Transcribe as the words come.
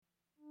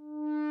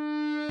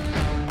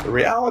The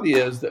reality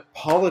is that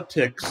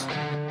politics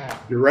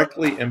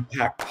directly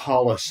impact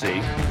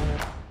policy,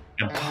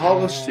 and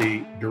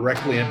policy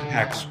directly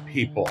impacts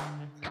people.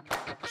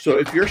 So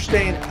if you're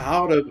staying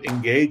out of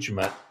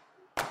engagement,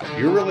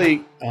 you're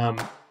really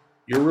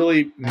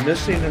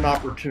missing an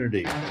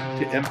opportunity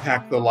to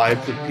impact the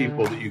lives of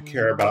people that you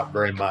care about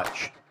very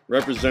much.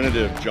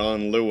 Representative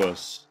John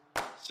Lewis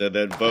said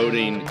that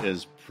voting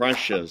is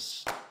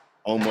precious,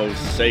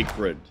 almost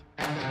sacred.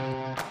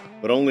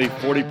 But only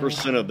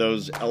 40% of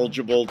those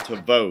eligible to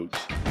vote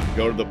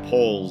go to the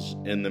polls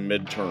in the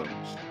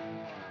midterms.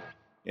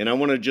 And I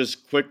want to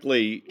just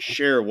quickly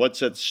share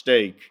what's at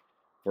stake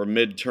for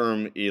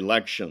midterm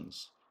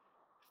elections.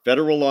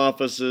 Federal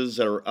offices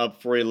that are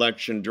up for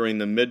election during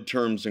the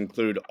midterms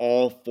include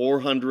all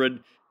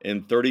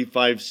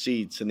 435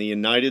 seats in the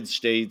United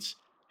States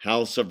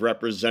House of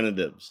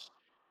Representatives,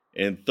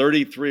 and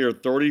 33 or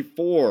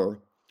 34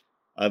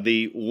 of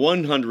the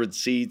 100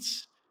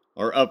 seats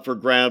are up for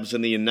grabs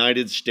in the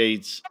United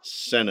States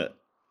Senate.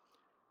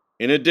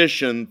 In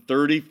addition,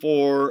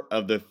 34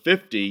 of the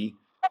 50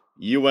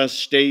 U.S.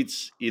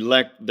 states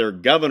elect their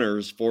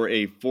governors for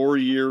a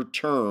 4-year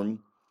term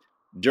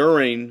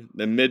during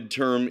the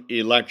midterm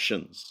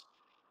elections.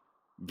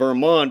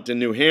 Vermont and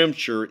New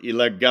Hampshire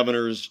elect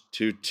governors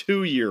to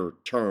 2-year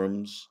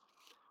terms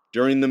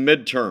during the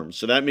midterms.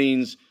 So that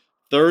means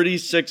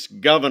 36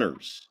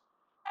 governors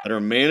that are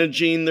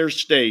managing their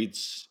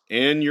states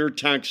and your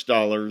tax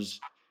dollars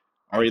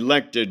are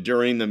elected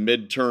during the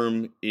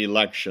midterm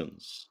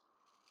elections.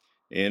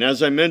 And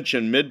as I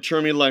mentioned,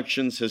 midterm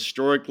elections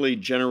historically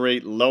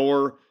generate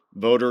lower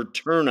voter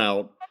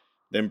turnout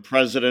than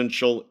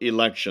presidential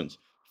elections.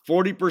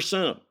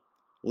 40%,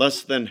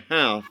 less than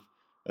half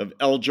of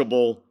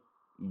eligible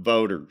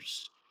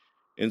voters.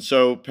 And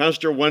so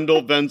Pastor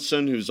Wendell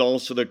Benson, who's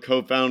also the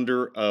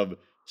co-founder of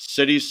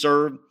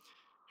CityServe,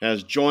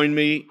 has joined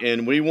me,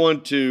 and we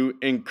want to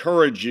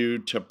encourage you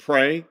to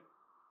pray.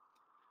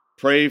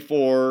 Pray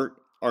for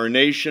our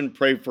nation,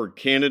 pray for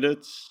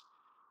candidates,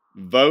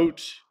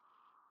 vote,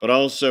 but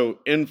also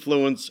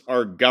influence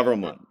our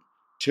government.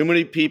 Too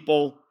many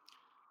people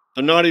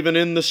are not even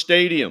in the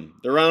stadium.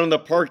 They're out in the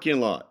parking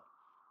lot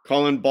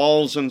calling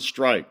balls and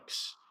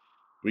strikes.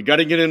 We got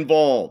to get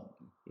involved.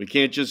 We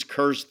can't just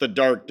curse the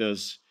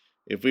darkness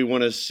if we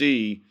want to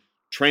see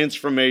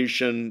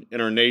transformation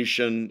in our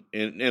nation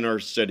and in our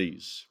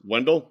cities.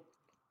 Wendell?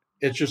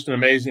 It's just an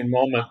amazing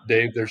moment,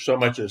 Dave. There's so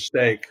much at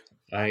stake.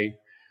 I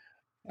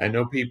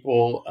know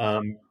people,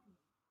 are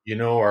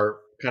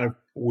kind of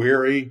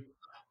weary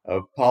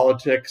of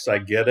politics. I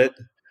get it.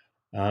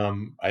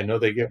 I know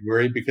they get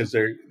worried because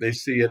they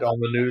see it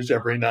on the news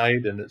every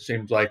night, and it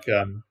seems like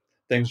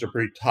things are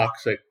pretty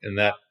toxic in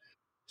that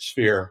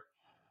sphere.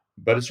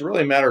 But it's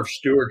really a matter of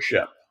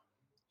stewardship,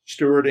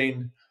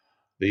 stewarding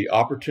the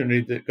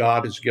opportunity that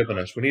God has given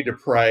us. We need to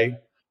pray.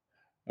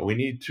 We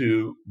need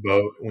to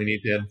vote. We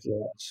need to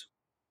influence.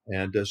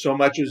 And so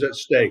much is at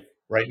stake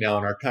right now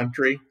in our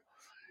country.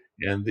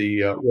 And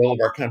the role of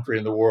our country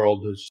in the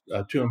world is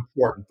too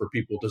important for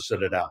people to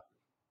sit it out.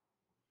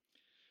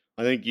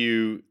 I think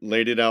you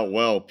laid it out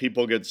well.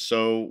 People get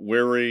so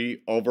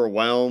weary,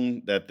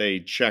 overwhelmed that they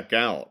check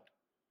out.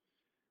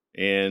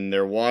 And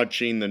they're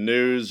watching the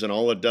news, and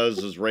all it does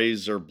is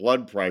raise their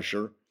blood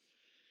pressure.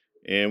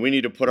 And we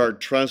need to put our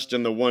trust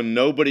in the one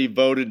nobody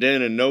voted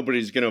in and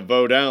nobody's going to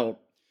vote out.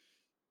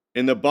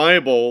 In the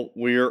Bible,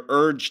 we are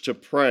urged to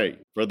pray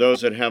for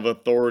those that have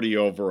authority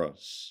over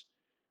us.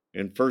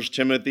 In 1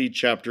 Timothy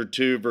chapter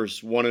 2,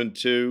 verse 1 and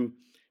 2,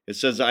 it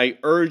says, I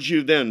urge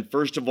you then,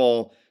 first of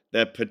all,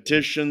 that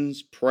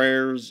petitions,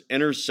 prayers,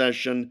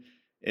 intercession,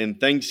 and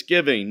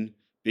thanksgiving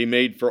be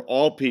made for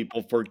all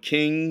people, for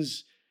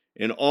kings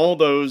and all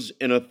those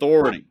in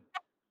authority.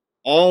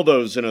 All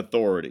those in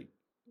authority,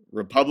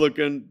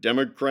 Republican,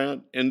 Democrat,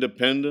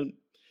 Independent,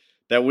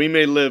 that we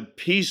may live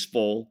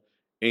peaceful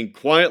and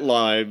quiet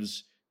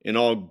lives in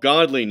all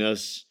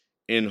godliness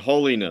and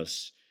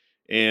holiness.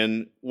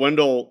 And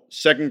Wendell,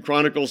 2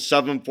 Chronicles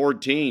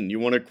 7:14, you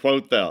want to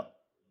quote that?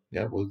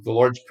 Yeah, well, the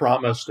Lord's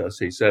promised us.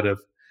 He said, if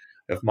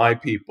my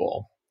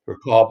people who are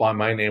called by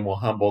my name will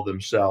humble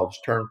themselves,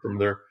 turn from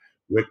their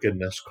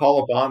wickedness,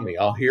 call upon me,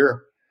 I'll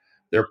hear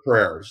their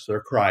prayers,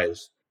 their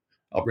cries.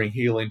 I'll bring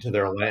healing to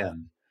their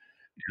land.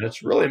 And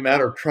it's really a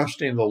matter of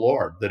trusting the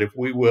Lord, that if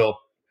we will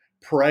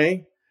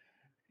pray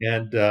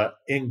and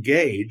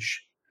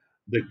engage,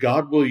 that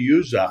God will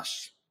use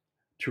us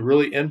to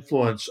really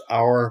influence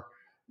our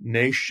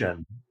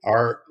nation,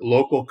 our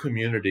local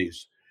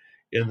communities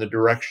in the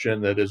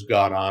direction that is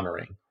God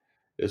honoring.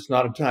 It's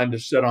not a time to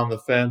sit on the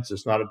fence.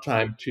 It's not a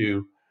time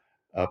to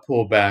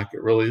pull back.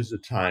 It really is a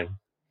time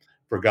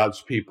for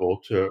God's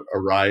people to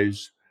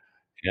arise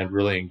and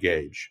really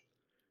engage.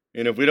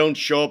 And if we don't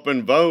show up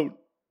and vote,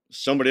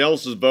 somebody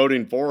else is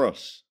voting for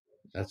us.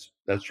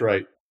 That's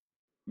right.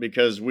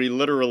 Because we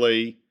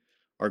literally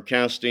are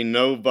casting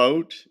no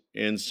vote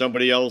and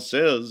somebody else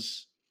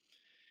is.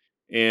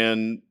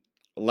 And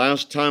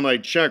last time I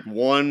checked,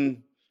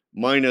 1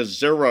 minus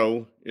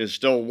 0 is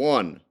still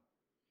 1.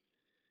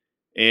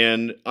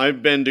 And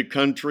I've been to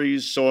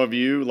countries, so have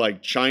you,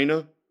 like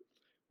China,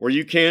 where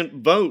you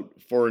can't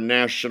vote for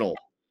national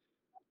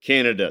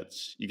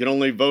candidates. You can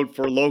only vote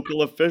for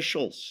local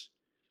officials.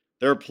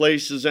 There are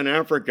places in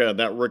Africa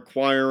that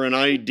require an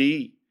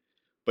ID,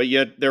 but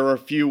yet there are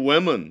few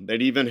women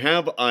that even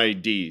have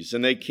IDs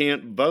and they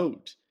can't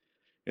vote.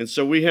 And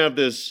so we have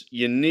this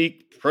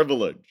unique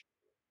privilege.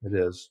 It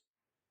is.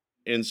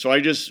 And so I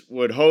just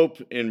would hope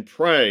and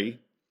pray,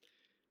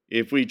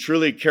 if we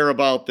truly care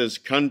about this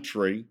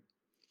country,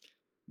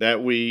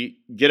 that we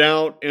get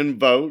out and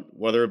vote,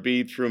 whether it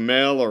be through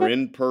mail or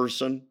in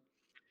person,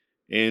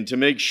 and to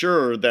make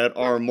sure that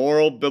our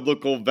moral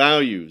biblical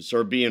values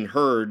are being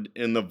heard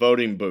in the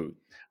voting booth.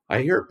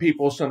 I hear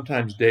people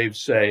sometimes, Dave,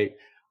 say,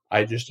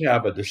 I just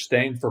have a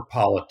disdain for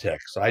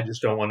politics. I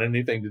just don't want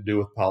anything to do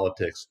with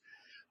politics.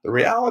 The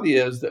reality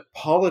is that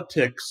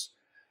politics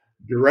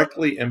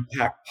directly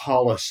impact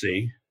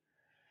policy,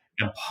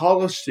 and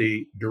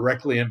policy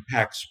directly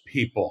impacts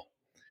people.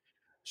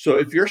 So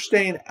if you're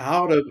staying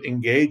out of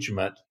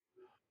engagement,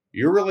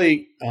 you're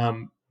really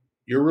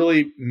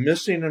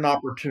missing an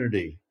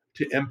opportunity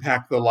to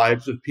impact the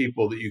lives of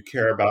people that you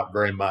care about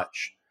very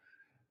much.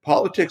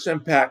 Politics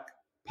impact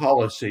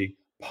policy.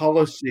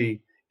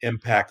 Policy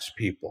impacts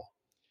people.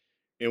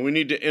 And we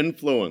need to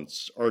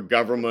influence our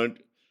government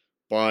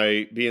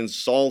by being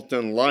salt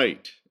and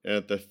light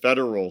at the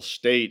federal,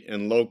 state,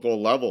 and local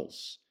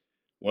levels,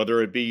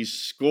 whether it be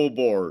school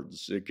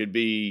boards, it could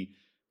be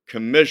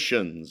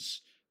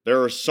commissions.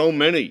 There are so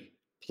many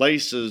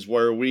places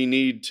where we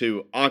need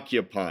to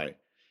occupy.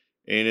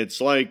 And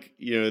it's like,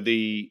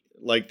 the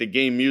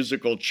game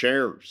musical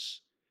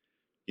chairs.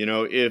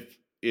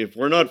 If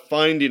we're not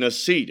finding a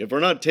seat, if we're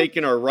not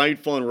taking our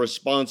rightful and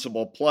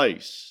responsible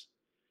place,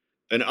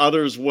 then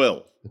others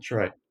will. That's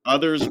right.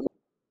 Others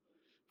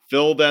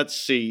fill that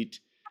seat,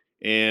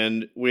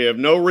 and we have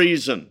no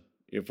reason,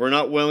 if we're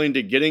not willing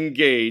to get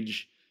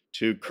engaged,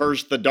 to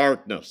curse the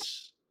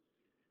darkness.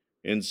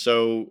 And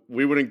so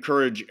we would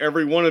encourage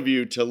every one of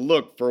you to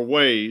look for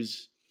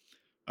ways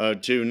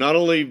to not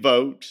only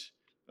vote,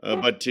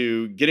 but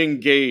to get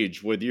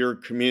engaged with your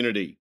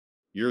community,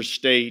 your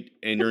state,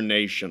 and your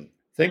nation.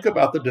 Think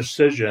about the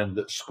decision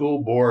that school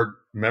board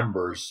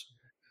members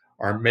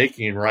are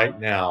making right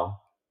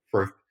now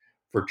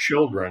for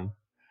children,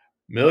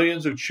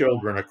 millions of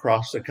children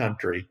across the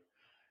country,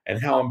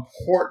 and how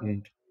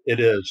important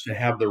it is to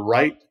have the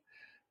right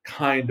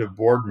kind of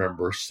board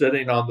members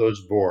sitting on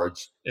those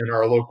boards in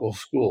our local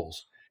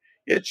schools.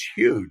 It's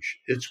huge.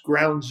 It's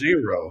ground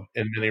zero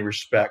in many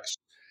respects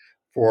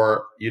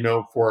for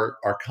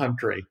our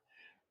country.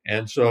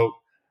 And so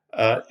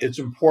it's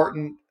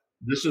important.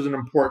 This is an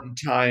important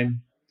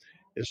time.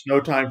 It's no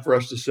time for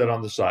us to sit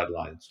on the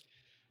sidelines.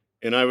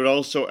 And I would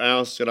also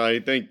ask that I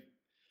think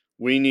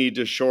we need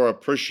to show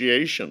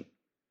appreciation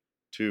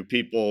to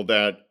people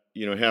that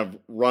have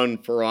run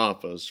for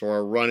office or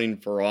are running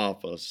for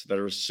office, that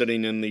are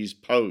sitting in these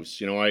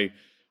posts.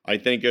 I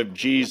think of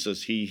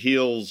Jesus. He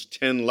heals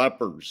 10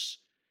 lepers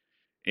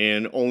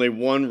and only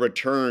one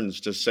returns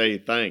to say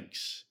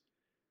thanks.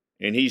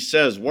 And he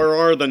says, where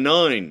are the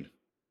 9?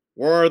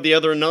 Where are the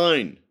other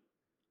 9?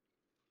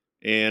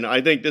 And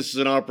I think this is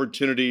an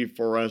opportunity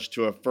for us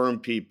to affirm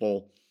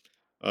people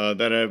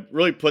that have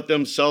really put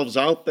themselves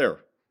out there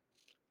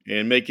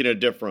and making a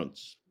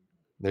difference.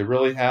 They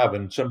really have.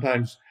 And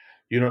sometimes,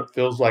 it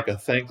feels like a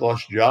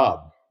thankless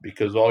job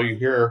because all you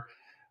hear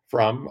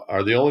from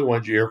are the only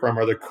ones you hear from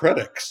are the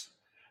critics.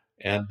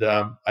 And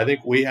I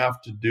think we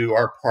have to do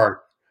our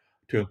part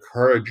to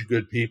encourage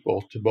good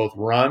people to both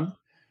run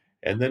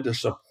and then to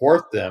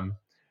support them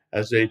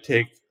as they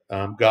take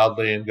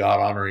godly and God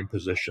honoring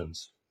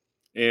positions.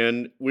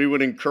 And we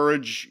would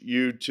encourage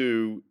you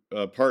to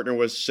partner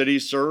with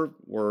CityServe.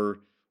 We're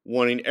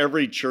wanting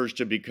every church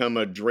to become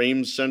a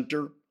dream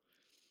center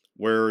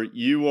where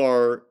you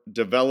are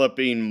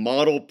developing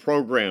model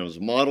programs,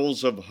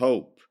 models of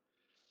hope,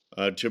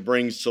 to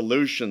bring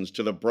solutions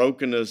to the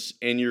brokenness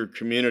in your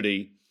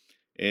community.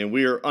 And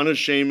we are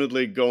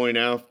unashamedly going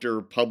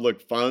after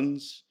public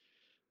funds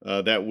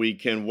that we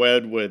can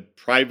wed with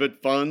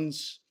private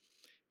funds.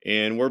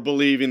 And we're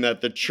believing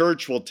that the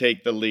church will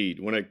take the lead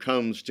when it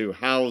comes to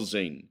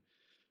housing,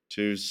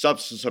 to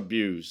substance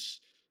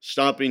abuse,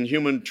 stopping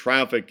human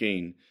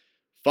trafficking,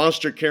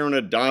 foster care and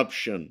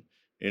adoption.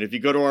 And if you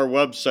go to our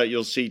website,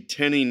 you'll see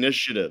 10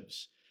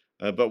 initiatives.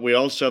 But we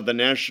also have the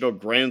National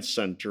Grant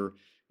Center,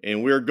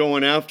 and we're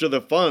going after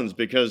the funds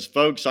because,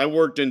 folks, I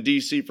worked in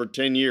D.C. for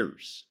 10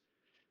 years.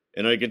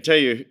 And I can tell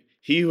you,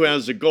 he who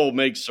has the goal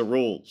makes the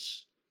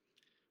rules.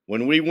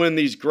 When we win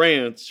these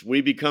grants,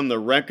 we become the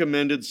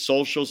recommended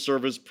social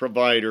service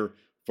provider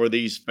for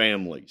these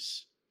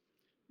families.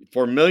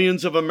 For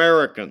millions of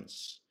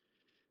Americans,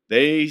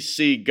 they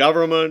see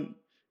government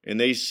and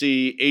they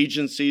see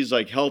agencies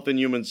like Health and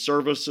Human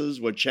Services,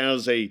 which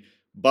has a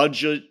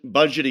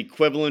budget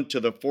equivalent to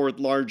the 4th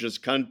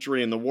largest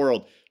country in the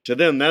world. To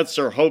them, that's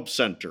their hope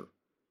center.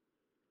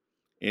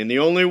 And the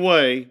only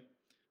way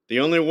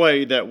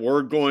that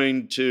we're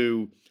going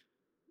to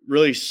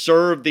really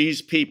serve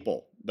these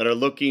people that are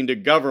looking to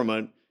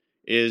government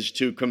is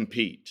to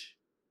compete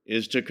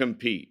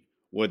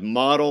with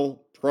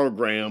model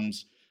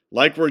programs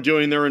like we're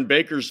doing there in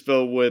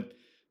Bakersfield with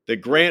the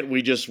grant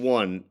we just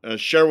won.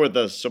 Share with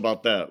us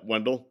about that,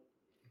 Wendell.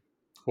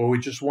 Well, we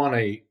just won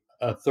a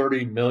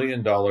 $30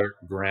 million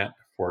grant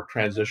for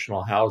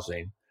transitional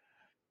housing,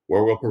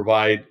 where we'll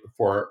provide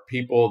for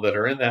people that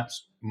are in that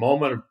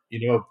moment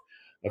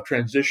of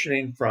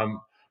transitioning from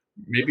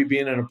maybe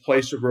being in a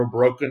place of real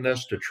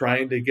brokenness to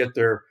trying to get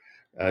their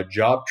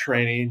job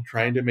training,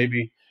 trying to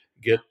maybe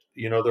get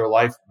their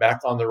life back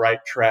on the right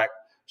track,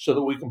 so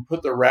that we can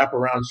put the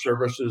wraparound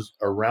services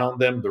around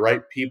them, the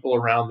right people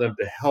around them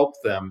to help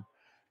them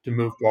to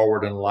move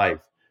forward in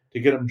life, to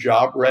get them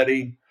job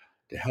ready,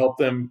 to help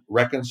them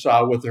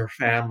reconcile with their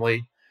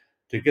family,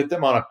 to get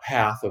them on a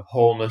path of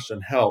wholeness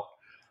and help.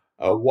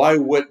 Why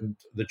wouldn't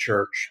the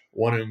church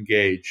want to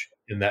engage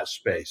in that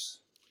space?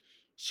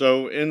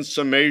 So, in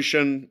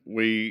summation,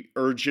 we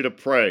urge you to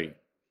pray.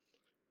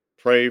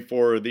 Pray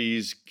for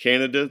these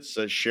candidates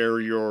that share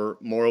your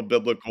moral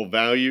biblical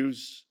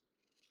values.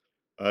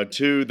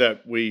 2,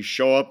 that we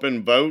show up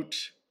and vote.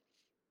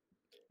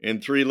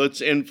 And 3,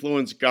 let's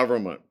influence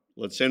government.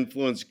 Let's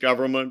influence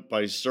government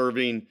by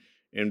serving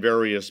in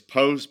various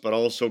posts, but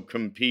also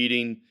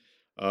competing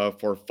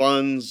for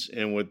funds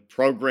and with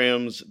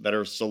programs that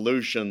are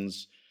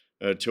solutions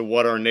to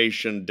what our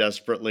nation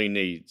desperately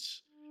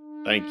needs.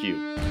 Thank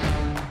you.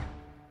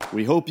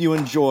 We hope you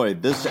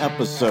enjoyed this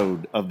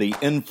episode of the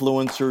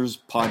Influencers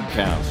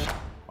Podcast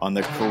on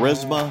the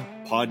Charisma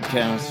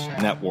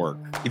Podcast Network.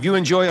 If you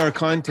enjoy our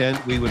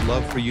content, we would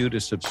love for you to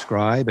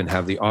subscribe and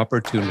have the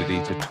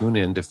opportunity to tune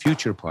in to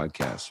future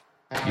podcasts.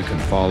 You can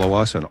follow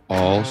us on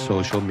all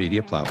social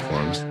media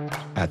platforms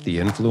at the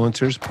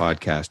Influencers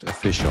Podcast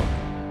Official.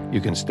 You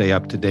can stay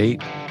up to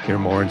date, hear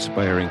more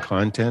inspiring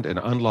content, and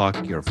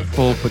unlock your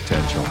full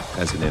potential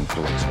as an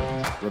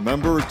influencer.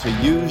 Remember to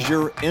use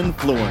your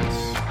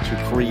influence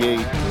to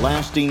create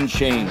lasting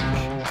change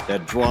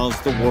that draws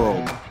the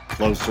world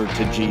closer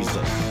to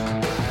Jesus.